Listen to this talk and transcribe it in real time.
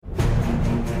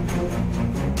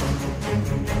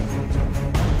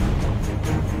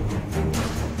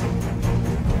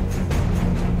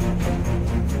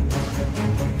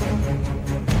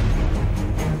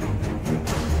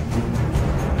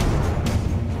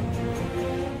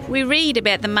We read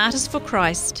about the martyrs for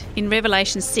Christ in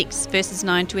Revelation 6, verses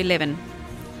 9 to 11.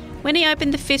 When he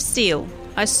opened the fifth seal,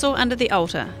 I saw under the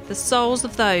altar the souls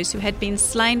of those who had been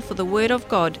slain for the word of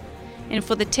God and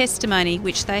for the testimony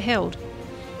which they held.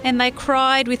 And they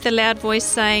cried with a loud voice,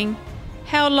 saying,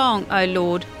 How long, O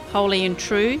Lord, holy and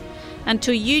true,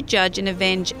 until you judge and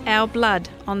avenge our blood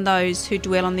on those who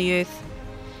dwell on the earth?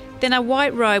 Then a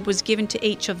white robe was given to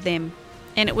each of them,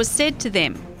 and it was said to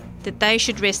them that they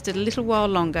should rest a little while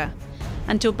longer,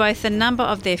 until both the number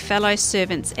of their fellow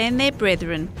servants and their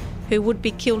brethren, who would be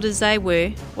killed as they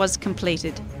were, was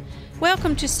completed.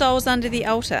 Welcome to Souls Under the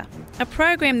Altar, a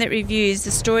program that reviews the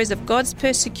stories of God's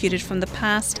persecuted from the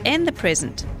past and the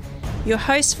present. Your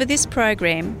host for this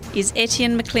program is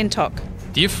Etienne McClintock.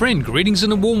 Dear friend, greetings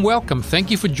and a warm welcome.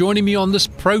 Thank you for joining me on this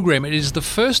program. It is the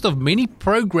first of many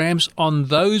programs on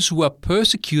those who are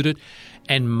persecuted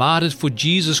and martyred for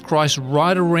Jesus Christ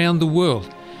right around the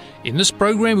world. In this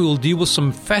program, we will deal with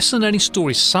some fascinating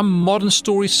stories, some modern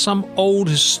stories, some old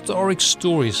historic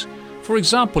stories. For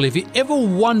example, if you ever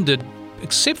wondered,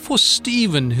 except for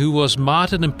Stephen, who was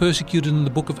martyred and persecuted in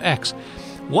the book of Acts,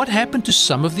 what happened to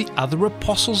some of the other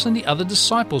apostles and the other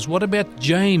disciples? What about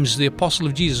James, the apostle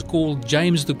of Jesus, called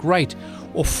James the Great?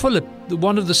 Or Philip,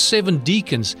 one of the 7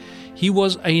 deacons? He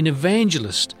was an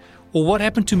evangelist. Or what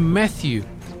happened to Matthew?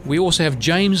 We also have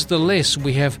James the Less.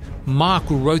 We have Mark,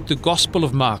 who wrote the Gospel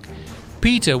of Mark.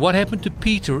 Peter, what happened to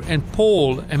Peter and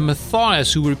Paul and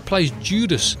Matthias, who replaced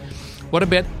Judas? What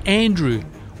about Andrew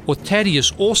or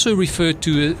Thaddeus, also referred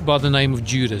to by the name of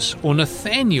Judas? Or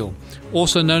Nathaniel,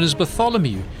 also known as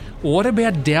Bartholomew? Or what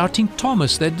about doubting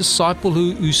Thomas, that disciple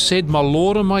who said, My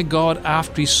Lord and my God,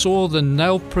 after he saw the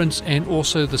nail prints and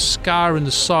also the scar in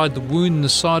the side, the wound in the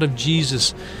side of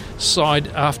Jesus' side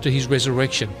after his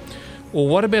resurrection? Or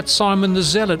what about Simon the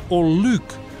Zealot, or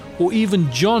Luke, or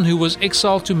even John, who was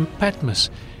exiled to Patmos?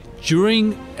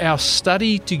 During our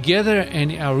study together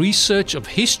and our research of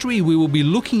history, we will be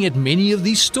looking at many of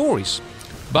these stories.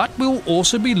 But we'll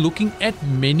also be looking at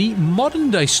many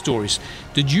modern-day stories.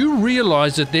 Did you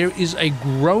realize that there is a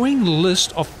growing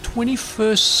list of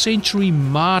 21st century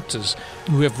martyrs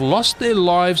who have lost their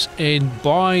lives and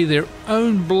by their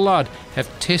own blood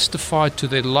have testified to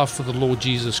their love for the Lord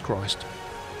Jesus Christ?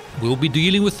 We'll be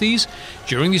dealing with these.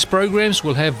 During these programs,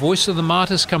 we'll have Voice of the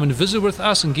Martyrs come and visit with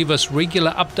us and give us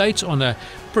regular updates on a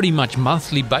pretty much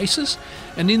monthly basis.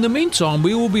 And in the meantime,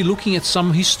 we will be looking at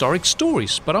some historic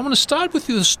stories. But I want to start with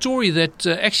a story that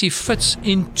actually fits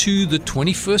into the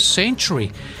 21st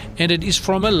century. And it is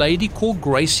from a lady called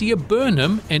Gracia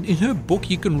Burnham. And in her book,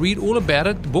 you can read all about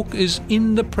it. The book is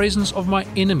In the Presence of My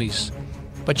Enemies.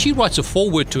 But she writes a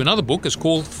foreword to another book. It's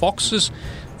called Fox's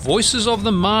Voices of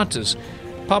the Martyrs,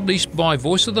 published by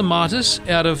Voice of the Martyrs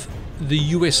out of the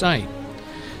USA.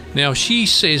 Now, she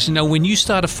says, when you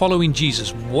started following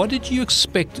Jesus, what did you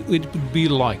expect it would be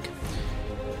like?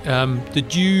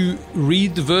 Did you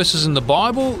read the verses in the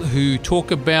Bible who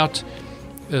talk about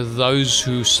those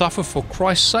who suffer for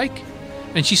Christ's sake?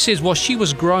 And she says, while she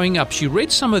was growing up, she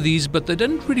read some of these, but they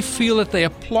didn't really feel that they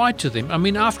applied to them. I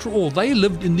mean, after all, they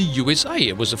lived in the USA.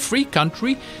 It was a free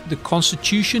country. The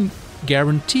Constitution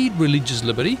guaranteed religious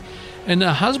liberty. And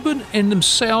her husband and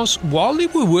themselves, while they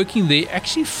were working there,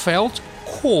 actually felt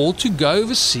called to go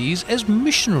overseas as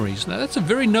missionaries. Now, that's a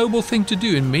very noble thing to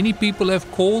do, and many people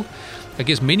have called. I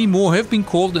guess many more have been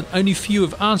called and only few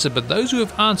have answered. But those who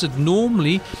have answered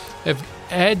normally have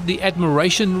had the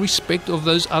admiration and respect of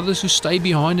those others who stay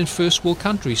behind in first world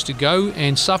countries, to go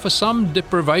and suffer some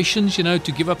deprivations,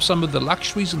 to give up some of the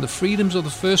luxuries and the freedoms of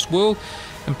the first world,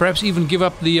 and perhaps even give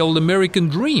up the old American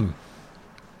dream.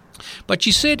 But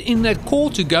she said in that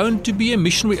call to go and to be a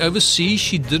missionary overseas,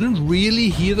 she didn't really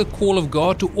hear the call of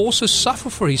God to also suffer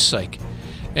for his sake.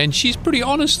 And she's pretty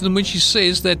honest when she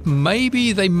says that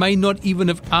maybe they may not even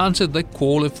have answered that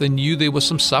call if they knew there was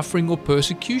some suffering or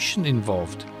persecution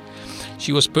involved.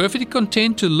 She was perfectly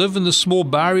content to live in the small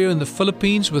barrio in the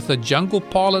Philippines with a jungle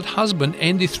pilot husband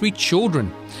and their 3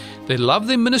 children. They loved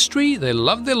their ministry, they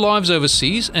loved their lives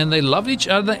overseas, and they loved each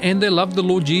other, and they loved the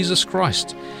Lord Jesus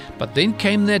Christ. But then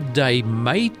came that day,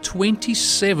 May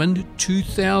 27,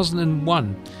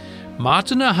 2001.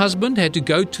 Martin, her husband, had to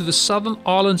go to the southern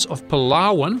islands of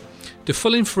Palawan to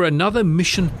fill in for another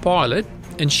mission pilot,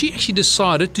 and she actually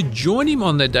decided to join him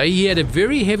on that day. He had a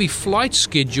very heavy flight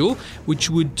schedule, which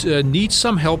would need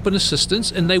some help and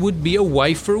assistance, and they would be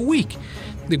away for a week.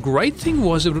 The great thing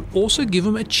was it would also give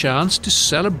them a chance to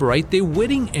celebrate their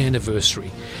wedding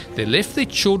anniversary. They left their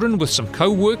children with some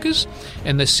co-workers,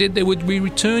 and they said they would be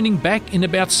returning back in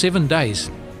about 7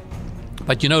 days.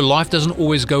 But life doesn't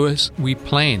always go as we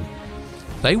plan.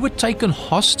 They were taken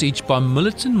hostage by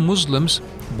militant Muslims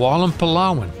while in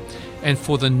Palawan, and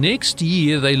for the next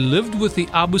year they lived with the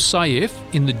Abu Sayyaf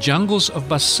in the jungles of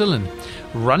Basilan,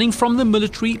 running from the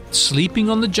military, sleeping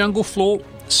on the jungle floor,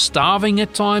 starving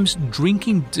at times,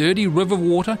 drinking dirty river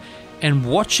water, and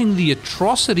watching the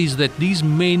atrocities that these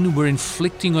men were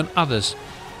inflicting on others,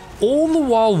 all the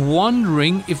while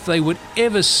wondering if they would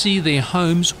ever see their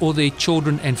homes or their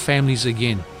children and families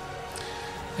again.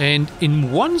 And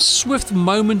in one swift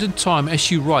moment in time, as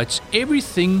she writes,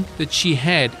 everything that she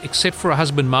had, except for her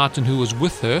husband Martin, who was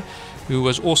with her, who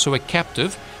was also a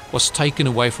captive, was taken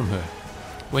away from her.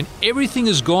 When everything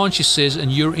is gone, she says,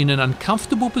 and you're in an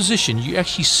uncomfortable position, you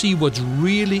actually see what's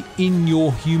really in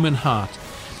your human heart.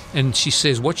 And she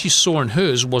says what she saw in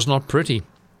hers was not pretty.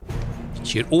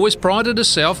 She had always prided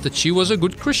herself that she was a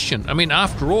good Christian. I mean,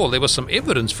 after all, there was some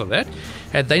evidence for that.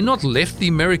 Had they not left the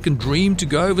American dream to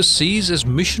go overseas as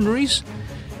missionaries?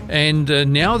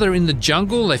 And now they're in the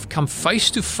jungle. They've come face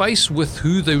to face with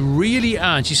who they really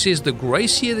are. And she says the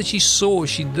Gracia that she saw,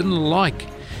 she didn't like.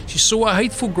 She saw a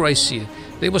hateful Gracia.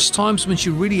 There was times when she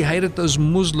really hated those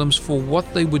Muslims for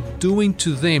what they were doing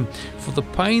to them, for the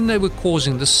pain they were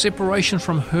causing, the separation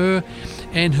from her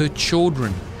and her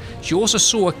children. She also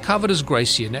saw a covetous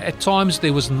Gracia. Now, at times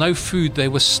there was no food. They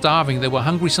were starving. They were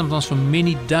hungry sometimes for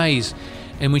many days.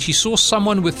 And when she saw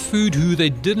someone with food who they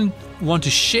didn't want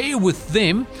to share with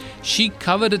them, she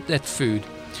coveted that food.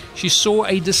 She saw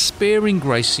a despairing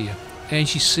Gracia. And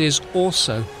she says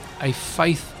also a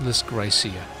faithless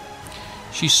Gracia.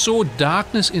 She saw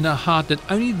darkness in her heart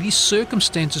that only these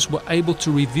circumstances were able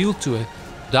to reveal to her.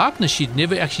 Darkness she'd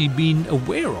never actually been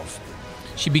aware of.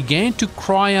 She began to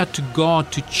cry out to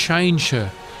God to change her,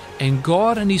 and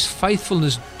God and His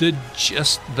faithfulness did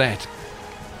just that.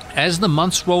 As the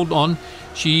months rolled on,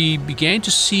 she began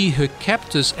to see her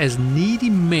captors as needy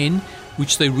men,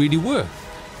 which they really were.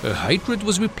 Her hatred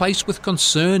was replaced with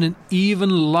concern and even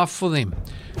love for them.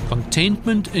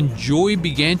 Contentment and joy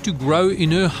began to grow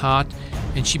in her heart,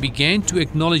 and she began to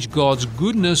acknowledge God's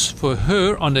goodness for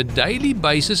her on a daily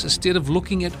basis instead of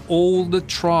looking at all the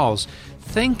trials,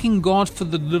 thanking God for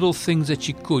the little things that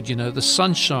she could, the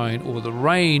sunshine or the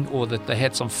rain, or that they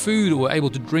had some food or were able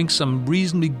to drink some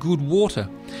reasonably good water.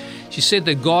 She said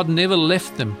that God never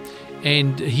left them,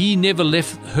 and He never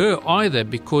left her either,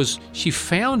 because she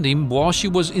found Him while she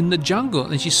was in the jungle.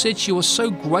 And she said she was so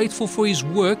grateful for His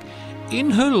work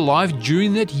in her life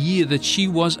during that year that she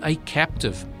was a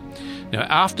captive. Now,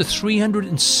 after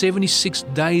 376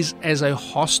 days as a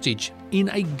hostage in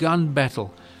a gun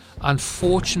battle,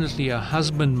 unfortunately her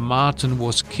husband Martin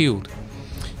was killed.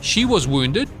 She was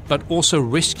wounded, but also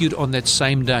rescued on that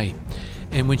same day.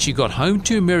 And when she got home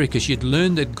to America, she had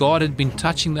learned that God had been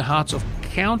touching the hearts of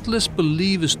countless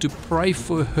believers to pray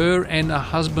for her and her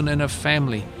husband and her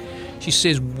family. She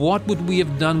says, what would we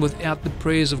have done without the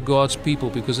prayers of God's people?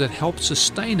 Because that helped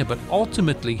sustain her, but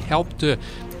ultimately helped her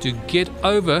to get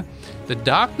over the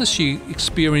darkness she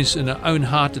experienced in her own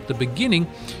heart at the beginning.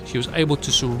 She was able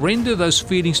to surrender those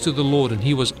feelings to the Lord, and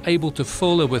He was able to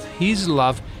fill her with His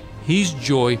love, His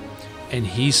joy, and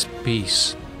His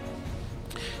peace.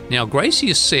 Now,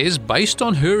 Gracia says, based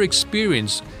on her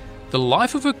experience, the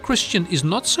life of a Christian is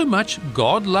not so much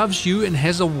God loves you and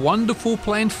has a wonderful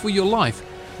plan for your life,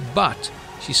 but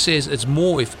she says it's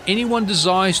more, if anyone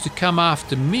desires to come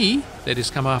after me, that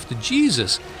is, come after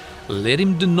Jesus, let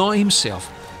him deny himself,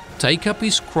 take up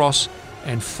his cross,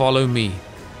 and follow me.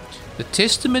 The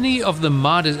testimony of the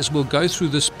martyrs, as we'll go through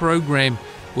this program,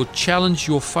 will challenge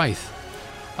your faith.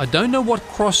 I don't know what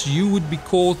cross you would be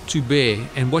called to bear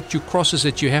and what your cross is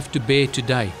that you have to bear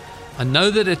today. I know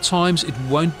that at times it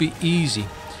won't be easy.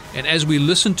 And as we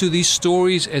listen to these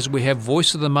stories, as we have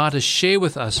Voice of the Martyrs share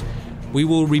with us, we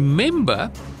will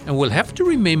remember, and we'll have to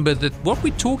remember, that what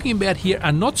we're talking about here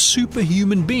are not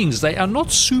superhuman beings. They are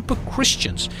not super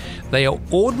Christians. They are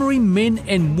ordinary men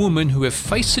and women who have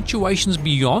faced situations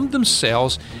beyond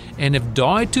themselves and have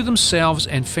died to themselves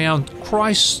and found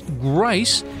Christ's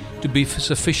grace to be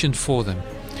sufficient for them.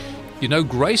 You know,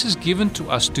 grace is given to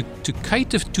us to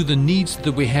cater to the needs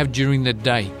that we have during the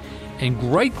day. And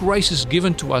great grace is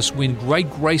given to us when great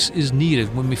grace is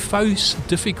needed, when we face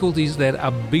difficulties that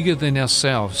are bigger than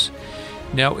ourselves.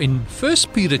 Now, in 1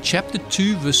 Peter chapter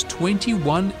 2, verse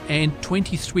 21 and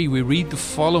 23, we read the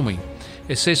following.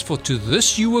 It says, "For to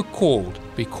this you were called,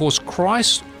 because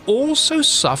Christ also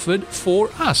suffered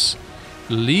for us,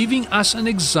 leaving us an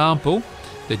example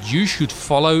that you should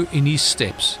follow in His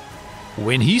steps.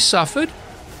 When He suffered,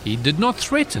 He did not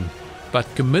threaten,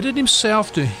 but committed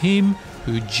Himself to Him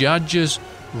who judges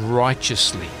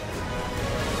righteously."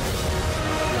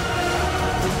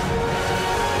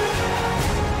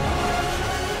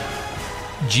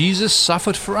 Jesus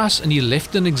suffered for us and he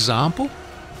left an example?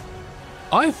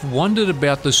 I've wondered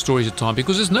about those stories at times,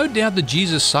 because there's no doubt that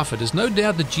Jesus suffered. There's no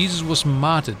doubt that Jesus was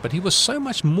martyred, but he was so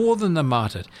much more than the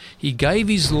martyr. He gave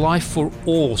his life for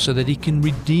all so that he can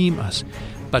redeem us.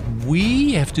 But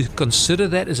we have to consider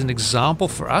that as an example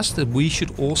for us, that we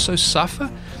should also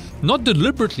suffer. Not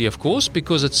deliberately, of course,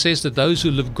 because it says that those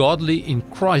who live godly in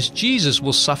Christ Jesus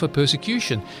will suffer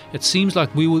persecution. It seems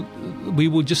like we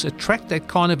will just attract that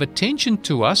kind of attention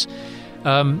to us.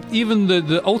 Even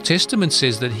the Old Testament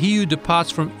says that he who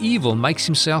departs from evil makes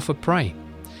himself a prey.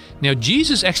 Now,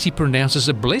 Jesus actually pronounces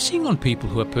a blessing on people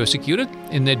who are persecuted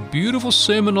in that beautiful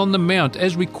Sermon on the Mount,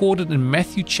 as recorded in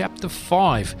Matthew chapter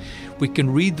 5. We can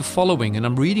read the following, and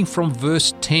I'm reading from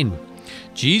verse 10.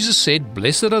 Jesus said,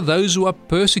 "Blessed are those who are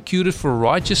persecuted for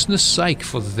righteousness' sake,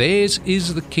 for theirs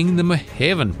is the kingdom of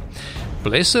heaven.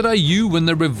 Blessed are you when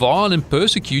they revile and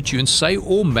persecute you and say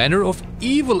all manner of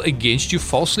evil against you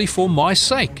falsely for my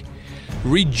sake.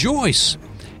 Rejoice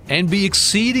and be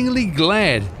exceedingly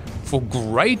glad, for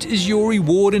great is your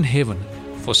reward in heaven.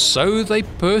 For so they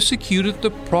persecuted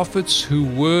the prophets who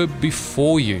were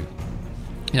before you."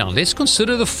 Now, let's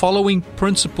consider the following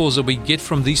principles that we get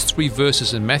from these three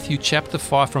verses in Matthew chapter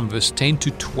 5 from verse 10 to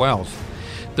 12.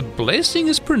 The blessing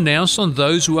is pronounced on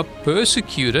those who are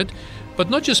persecuted, but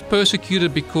not just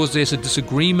persecuted because there's a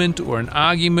disagreement or an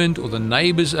argument, or the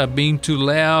neighbors are being too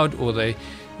loud, or they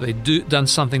done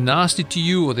something nasty to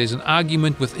you, or there's an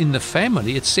argument within the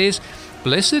family. It says,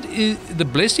 the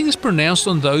blessing is pronounced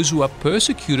on those who are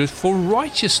persecuted for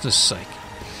righteousness' sake.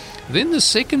 Then the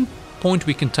second point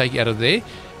we can take out of there,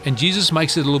 and Jesus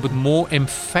makes it a little bit more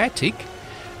emphatic,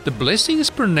 the blessing is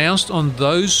pronounced on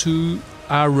those who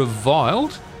are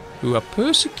reviled, who are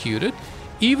persecuted,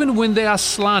 even when they are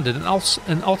slandered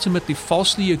and ultimately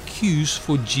falsely accused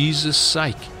for Jesus'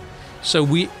 sake. So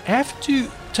we have to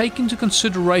take into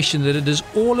consideration that it is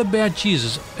all about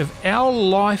Jesus. If our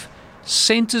life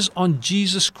centers on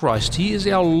Jesus Christ, he is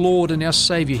our Lord and our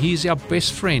Savior, he is our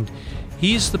best friend,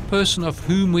 he is the person of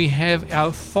whom we have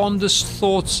our fondest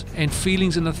thoughts and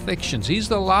feelings and affections. He's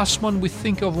the last one we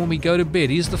think of when we go to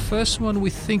bed. He's the first one we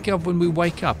think of when we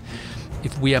wake up.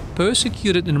 If we are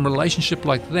persecuted in a relationship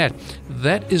like that,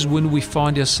 that is when we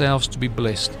find ourselves to be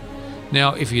blessed.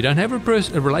 Now, if you don't have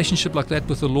a relationship like that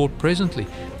with the Lord presently,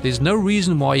 there's no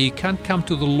reason why you can't come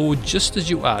to the Lord just as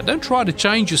you are. Don't try to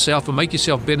change yourself and make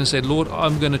yourself better and say, "Lord,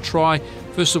 I'm going to try,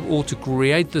 first of all, to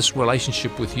create this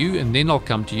relationship with you, and then I'll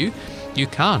come to you." You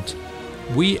can't.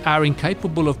 We are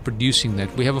incapable of producing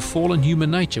that. We have a fallen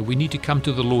human nature. We need to come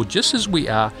to the Lord just as we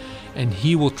are, and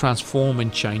he will transform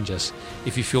and change us.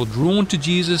 If you feel drawn to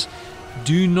Jesus,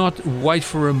 do not wait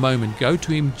for a moment. Go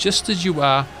to him just as you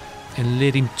are and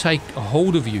let him take a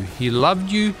hold of you. He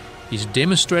loved you. He's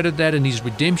demonstrated that in his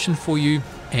redemption for you.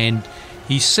 And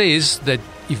he says that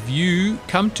if you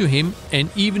come to him, and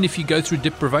even if you go through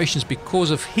deprivations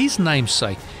because of his name's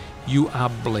sake, you are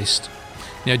blessed.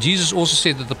 Now, Jesus also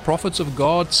said that the prophets of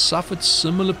God suffered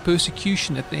similar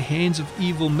persecution at the hands of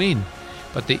evil men.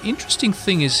 But the interesting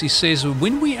thing is, he says,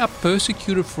 when we are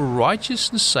persecuted for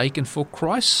righteousness' sake and for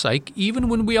Christ's sake, even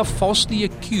when we are falsely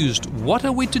accused, what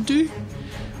are we to do?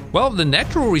 Well, the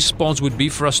natural response would be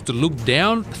for us to look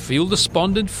down, feel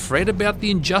despondent, fret about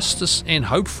the injustice, and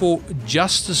hope for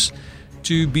justice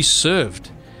to be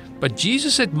served. But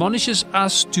Jesus admonishes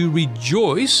us to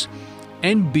rejoice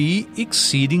and be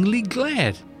exceedingly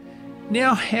glad.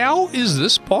 Now, how is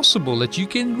this possible that you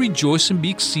can rejoice and be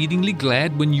exceedingly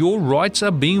glad when your rights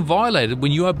are being violated,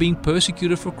 when you are being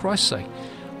persecuted for Christ's sake?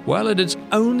 Well, it is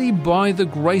only by the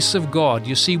grace of God.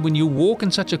 You see, when you walk in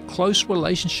such a close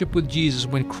relationship with Jesus,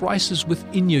 when Christ is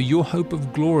within you, your hope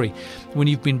of glory, when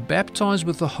you've been baptized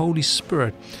with the Holy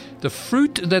Spirit, the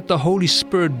fruit that the Holy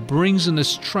Spirit brings in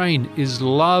this train is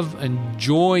love and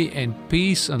joy and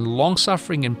peace and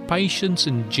long-suffering and patience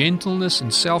and gentleness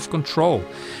and self-control.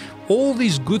 All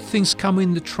these good things come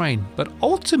in the train, but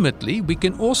ultimately we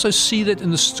can also see that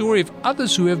in the story of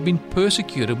others who have been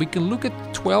persecuted. We can look at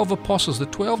the 12 apostles, the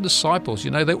 12 disciples.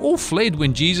 You know, they all fled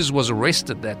when Jesus was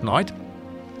arrested that night.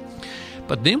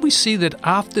 But then we see that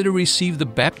after they received the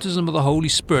baptism of the Holy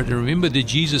Spirit, and remember that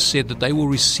Jesus said that they will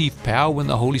receive power when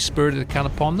the Holy Spirit had come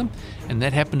upon them, and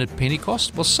that happened at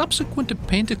Pentecost. Well, subsequent to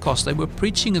Pentecost, they were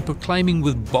preaching and proclaiming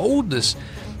with boldness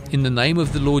in the name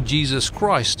of the Lord Jesus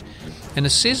Christ. And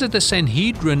it says that the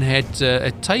Sanhedrin had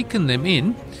taken them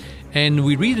in, and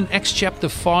we read in Acts chapter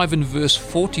 5 and verse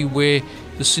 40 where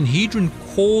the Sanhedrin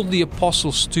called the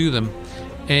apostles to them,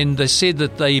 and they said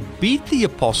that they beat the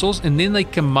apostles, and then they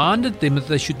commanded them that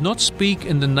they should not speak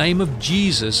in the name of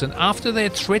Jesus, and after they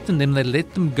had threatened them, they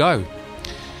let them go.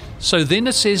 So then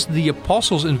it says the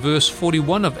apostles in verse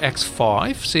 41 of Acts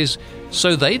 5 says,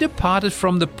 "So they departed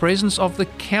from the presence of the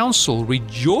council,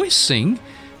 rejoicing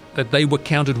that they were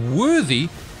counted worthy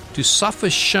to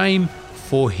suffer shame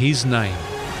for his name."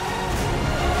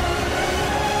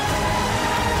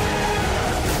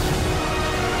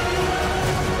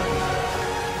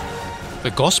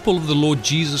 The gospel of the Lord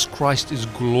Jesus Christ is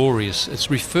glorious. It's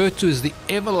referred to as the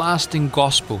everlasting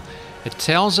gospel. It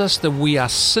tells us that we are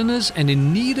sinners and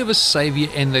in need of a Savior,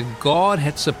 and that God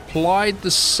had supplied the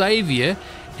Savior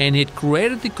and had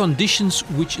created the conditions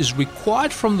which is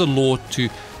required from the Lord to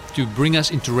bring us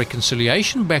into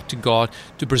reconciliation back to God,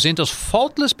 to present us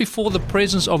faultless before the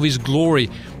presence of His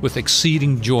glory with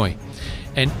exceeding joy.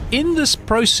 And in this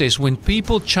process, when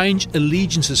people change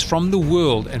allegiances from the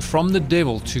world and from the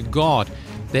devil to God,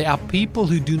 there are people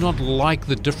who do not like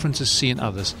the differences seen in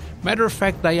others. Matter of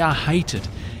fact, they are hated.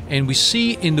 And we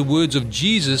see in the words of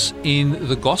Jesus in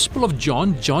the Gospel of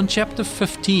John, John chapter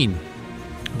 15,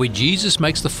 where Jesus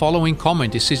makes the following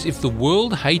comment. He says, "If the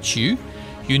world hates you,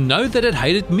 you know that it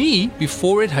hated me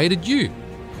before it hated you.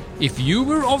 If you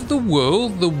were of the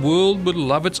world would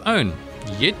love its own.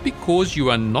 Yet because you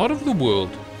are not of the world,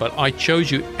 but I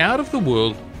chose you out of the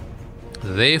world,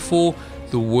 therefore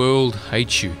the world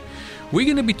hates you." We're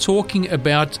going to be talking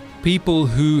about people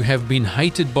who have been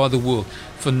hated by the world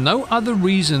for no other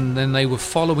reason than they were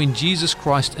following Jesus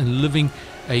Christ and living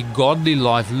a godly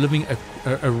life, living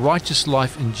a righteous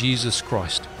life in Jesus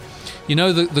Christ. You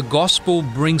know, the gospel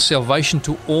brings salvation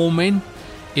to all men.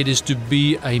 It is to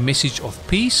be a message of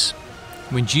peace.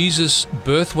 When Jesus'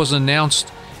 birth was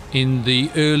announced in the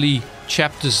early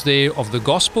chapters there of the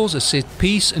Gospels, it said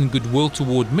peace and goodwill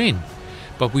toward men.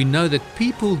 But we know that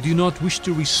people do not wish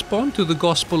to respond to the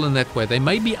gospel in that way. They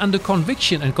may be under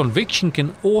conviction, and conviction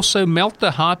can also melt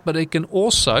the heart, but it can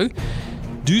also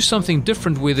do something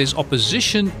different where there's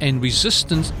opposition and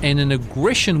resistance and an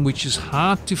aggression which is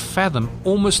hard to fathom,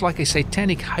 almost like a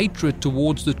satanic hatred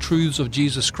towards the truths of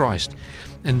Jesus Christ.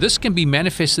 And this can be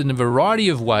manifested in a variety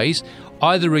of ways,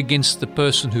 either against the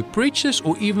person who preaches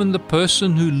or even the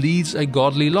person who leads a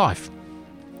godly life.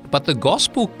 But the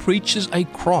gospel preaches a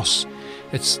cross.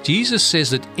 Jesus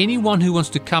says that anyone who wants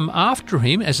to come after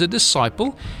him as a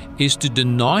disciple is to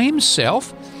deny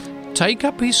himself, take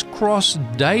up his cross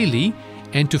daily,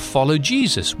 and to follow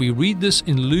Jesus. We read this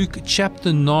in Luke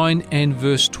chapter 9 and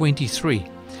verse 23.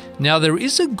 Now, there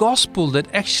is a gospel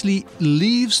that actually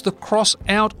leaves the cross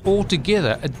out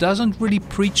altogether. It doesn't really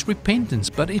preach repentance,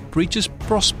 but it preaches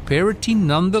prosperity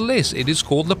nonetheless. It is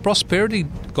called the prosperity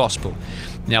gospel.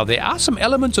 Now, there are some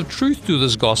elements of truth to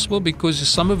this gospel because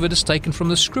some of it is taken from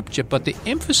the scripture, but the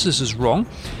emphasis is wrong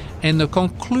and the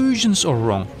conclusions are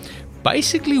wrong.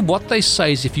 Basically, what they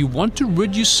say is if you want to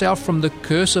rid yourself from the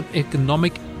curse of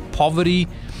economic poverty,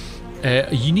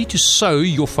 you need to sow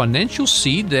your financial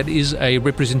seed, that is a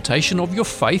representation of your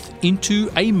faith, into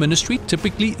a ministry,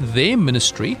 typically their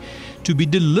ministry, to be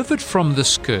delivered from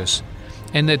this curse.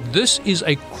 And that this is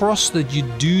a cross that you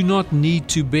do not need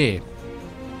to bear.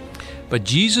 But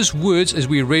Jesus' words, as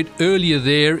we read earlier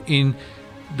there in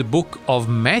the book of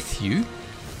Matthew,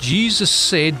 Jesus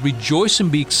said, "Rejoice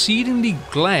and be exceedingly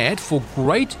glad, for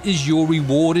great is your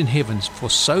reward in heavens, for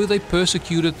so they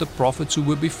persecuted the prophets who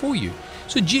were before you."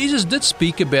 So Jesus did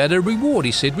speak about a reward.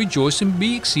 He said, "Rejoice and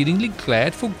be exceedingly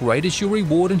glad, for great is your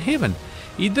reward in heaven."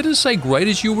 He didn't say, "Great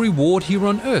is your reward here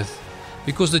on earth."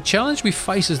 Because the challenge we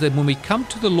face is that when we come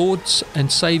to the Lord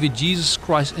and Savior Jesus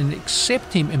Christ and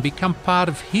accept Him and become part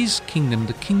of His kingdom,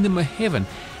 the kingdom of heaven,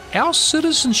 our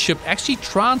citizenship actually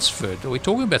transferred. We're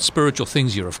talking about spiritual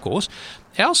things here, of course.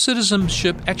 Our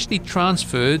citizenship actually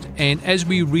transferred, and as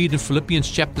we read in Philippians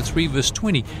chapter 3, verse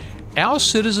 20, our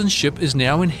citizenship is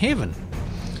now in heaven.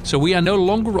 So we are no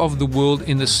longer of the world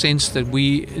in the sense that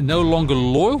we are no longer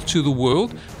loyal to the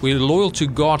world. We're loyal to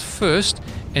God first,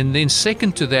 and then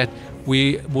second to that,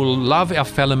 we will love our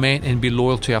fellow man and be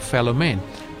loyal to our fellow man.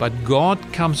 But God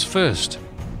comes first.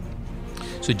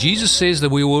 So Jesus says that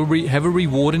we will have a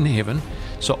reward in heaven.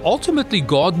 So ultimately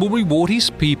God will reward His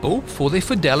people for their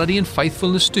fidelity and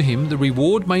faithfulness to Him. The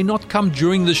reward may not come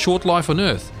during the short life on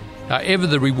earth. However,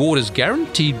 the reward is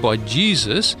guaranteed by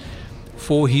Jesus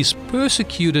for His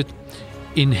persecuted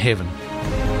in heaven.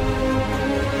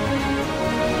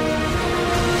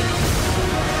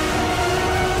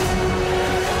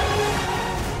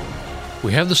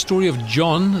 We have the story of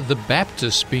John the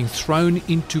Baptist being thrown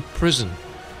into prison.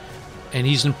 And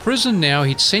he's in prison now.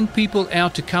 He'd sent people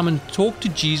out to come and talk to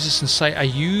Jesus and say, "Are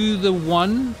you the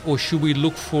one, or should we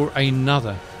look for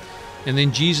another?" And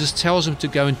then Jesus tells him to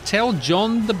go and tell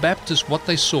John the Baptist what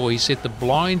they saw. He said, "The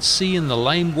blind see and the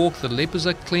lame walk, the lepers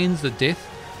are cleansed, the deaf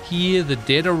hear, the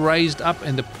dead are raised up,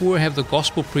 and the poor have the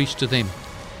gospel preached to them.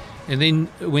 And then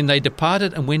when they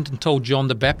departed and went and told John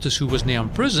the Baptist, who was now in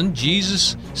prison,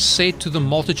 Jesus said to the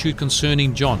multitude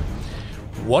concerning John,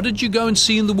 "What did you go and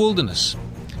see in the wilderness?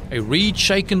 A reed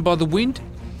shaken by the wind?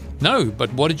 No,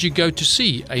 but what did you go to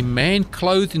see? A man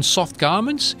clothed in soft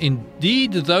garments?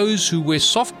 Indeed, those who wear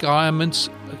soft garments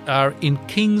are in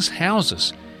kings'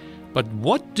 houses. But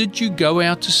what did you go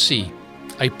out to see?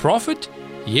 A prophet?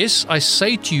 Yes, I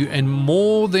say to you, and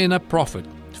more than a prophet.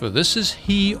 For this is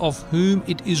he of whom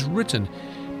it is written,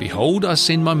 Behold, I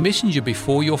send my messenger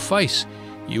before your face.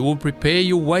 You will prepare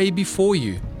your way before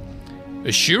you.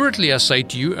 Assuredly, I say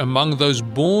to you, among those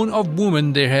born of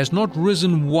woman there has not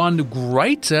risen one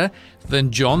greater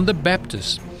than John the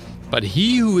Baptist. But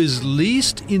he who is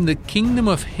least in the kingdom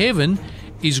of heaven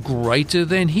is greater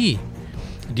than he."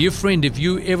 Dear friend, if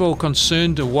you ever are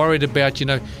concerned or worried about,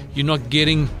 you're not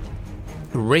getting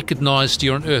recognized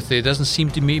here on earth, there doesn't seem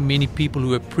to be many people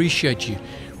who appreciate you.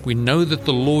 We know that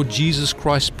the Lord Jesus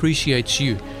Christ appreciates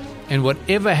you. And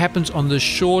whatever happens on this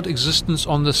short existence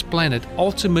on this planet,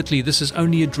 ultimately this is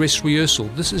only a dress rehearsal.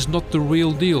 This is not the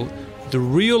real deal. The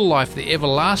real life, the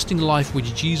everlasting life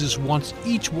which Jesus wants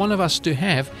each one of us to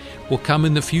have, will come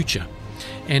in the future.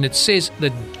 And it says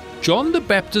that John the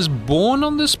Baptist, born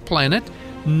on this planet,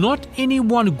 not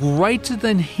anyone greater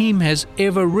than him has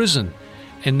ever risen.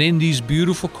 And then these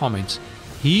beautiful comments.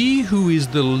 He who is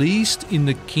the least in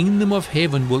the kingdom of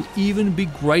heaven will even be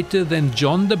greater than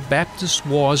John the Baptist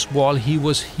was while he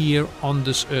was here on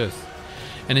this earth.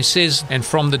 And it says, and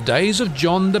from the days of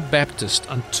John the Baptist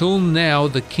until now,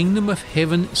 the kingdom of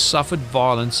heaven suffered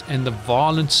violence, and the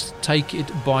violence take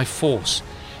it by force.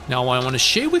 Now I want to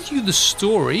share with you the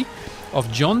story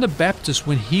of John the Baptist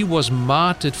when he was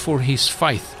martyred for his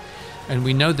faith. And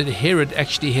we know that Herod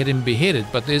actually had him beheaded,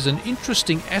 but there's an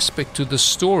interesting aspect to the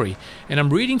story. And I'm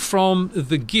reading from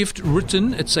The Gift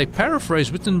written, it's a paraphrase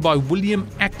written by William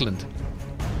Ackland.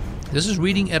 This is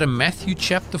reading out of Matthew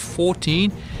chapter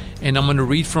 14, and I'm going to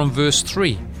read from verse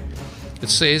 3. It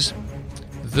says,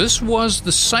 "This was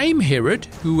the same Herod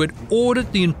who had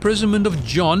ordered the imprisonment of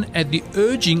John at the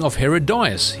urging of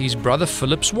Herodias, his brother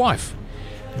Philip's wife.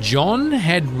 John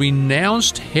had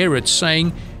renounced Herod,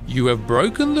 saying, 'You have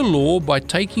broken the law by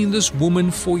taking this woman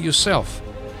for yourself.'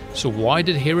 So why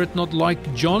did Herod not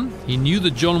like John? He knew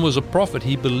that John was a prophet.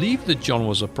 He believed that John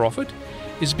was a prophet.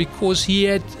 It's because he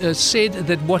had said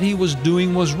that what he was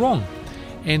doing was wrong.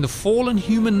 And the fallen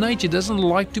human nature doesn't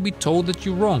like to be told that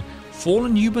you're wrong.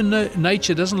 Fallen human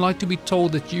nature doesn't like to be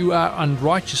told that you are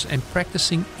unrighteous and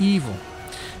practicing evil."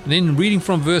 And then reading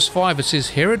from verse 5, it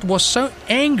says, "Herod was so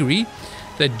angry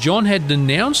that John had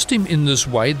denounced him in this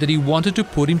way that he wanted to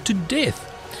put him to death.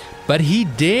 But he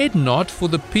dared not, for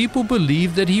the people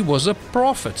believed that he was a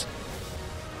prophet.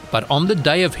 But on the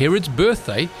day of Herod's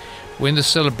birthday, when the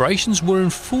celebrations were in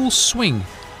full swing,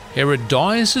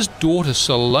 Herodias' daughter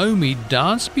Salome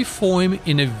danced before him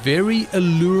in a very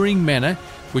alluring manner,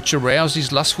 which aroused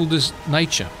his lustful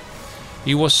nature.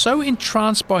 He was so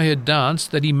entranced by her dance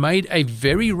that he made a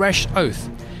very rash oath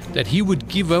that he would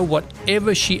give her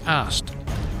whatever she asked.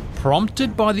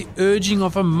 Prompted by the urging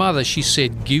of her mother, she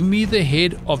said, 'Give me the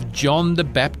head of John the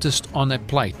Baptist on a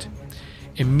plate.'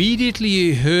 Immediately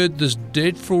he heard this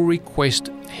dreadful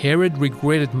request, Herod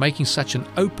regretted making such an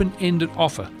open-ended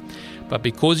offer. But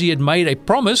because he had made a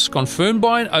promise confirmed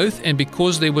by an oath, and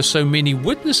because there were so many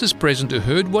witnesses present who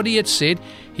heard what he had said,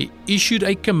 he issued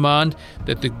a command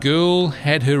that the girl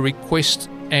had her request,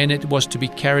 and it was to be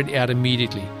carried out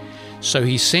immediately. So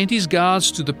he sent his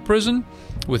guards to the prison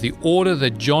with the order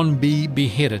that John be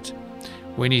beheaded.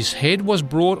 When his head was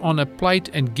brought on a plate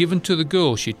and given to the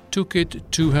girl, she took it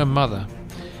to her mother.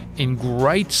 In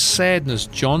great sadness,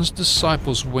 John's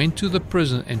disciples went to the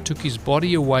prison and took his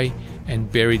body away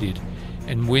and buried it.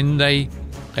 And when they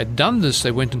had done this,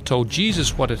 they went and told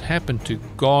Jesus what had happened to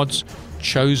God's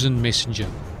chosen messenger."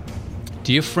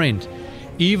 Dear friend,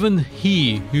 even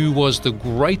he who was the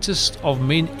greatest of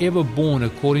men ever born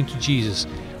according to Jesus,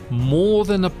 more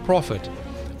than a prophet,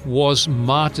 was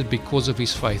martyred because of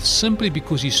his faith, simply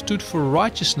because he stood for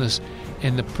righteousness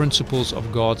and the principles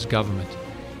of God's government.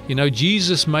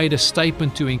 Jesus made a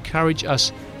statement to encourage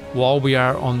us while we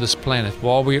are on this planet,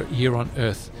 while we're here on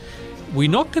earth. We're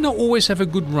not going to always have a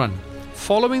good run.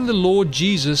 Following the Lord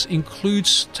Jesus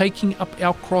includes taking up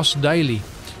our cross daily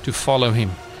to follow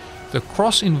him. The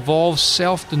cross involves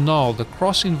self-denial. The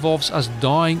cross involves us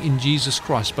dying in Jesus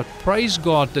Christ. But praise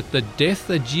God that the death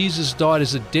that Jesus died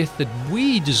is a death that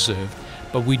we deserve,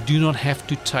 but we do not have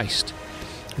to taste.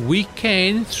 We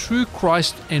can, through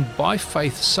Christ and by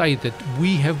faith, say that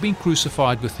we have been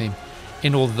crucified with him,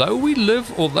 And although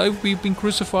we've been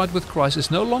crucified with Christ,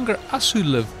 it's no longer us who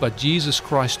live, but Jesus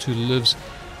Christ who lives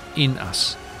in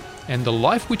us. And the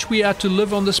life which we are to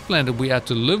live on this planet, we are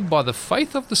to live by the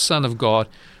faith of the Son of God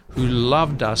who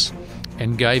loved us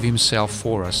and gave himself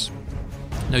for us.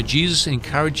 Now, Jesus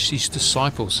encouraged his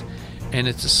disciples, and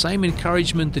it's the same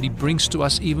encouragement that he brings to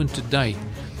us even today,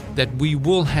 that we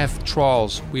will have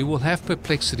trials, we will have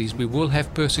perplexities, we will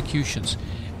have persecutions.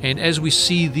 And as we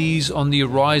see these on the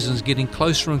horizons getting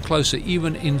closer and closer,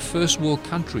 even in first world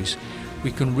countries,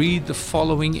 we can read the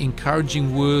following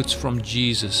encouraging words from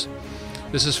Jesus.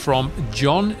 This is from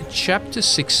John chapter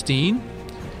 16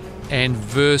 and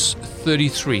verse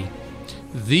 33.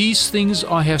 These things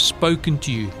I have spoken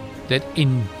to you, that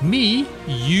in me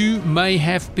you may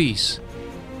have peace.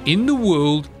 In the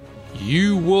world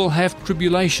you will have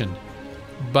tribulation,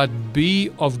 but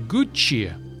be of good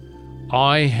cheer.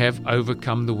 I have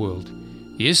overcome the world.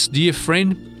 Yes, dear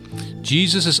friend,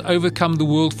 Jesus has overcome the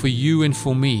world for you and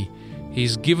for me.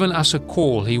 He's given us a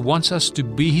call. He wants us to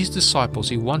be his disciples.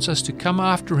 He wants us to come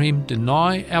after him,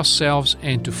 deny ourselves,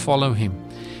 and to follow him.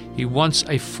 He wants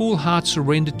a full heart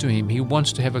surrendered to him. He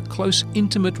wants to have a close,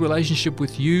 intimate relationship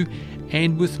with you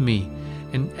and with me.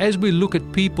 And as we look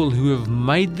at people who have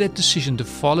made that decision to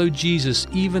follow Jesus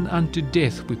even unto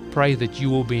death, we pray that you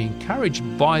will be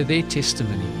encouraged by their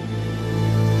testimony.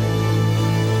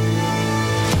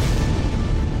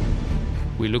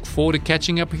 We look forward to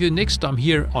catching up with you next time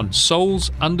here on Souls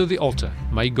Under the Altar.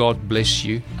 May God bless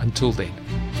you until then.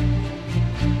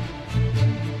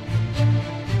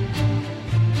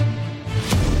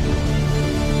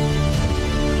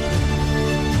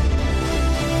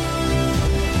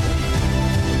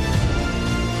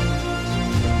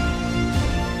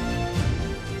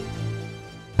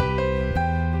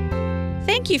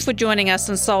 Thank you for joining us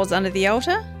on Souls Under the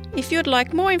Altar. If you'd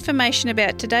like more information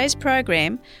about today's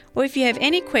program, or if you have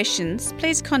any questions,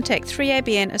 please contact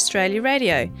 3ABN Australia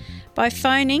Radio by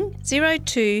phoning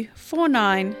 02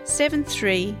 49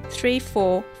 73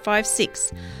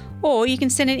 3456, or you can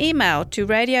send an email to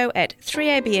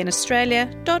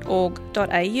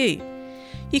radio@3abnaustralia.org.au.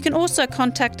 You can also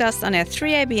contact us on our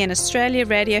 3ABN Australia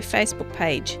Radio Facebook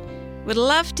page. We'd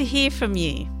love to hear from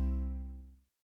you.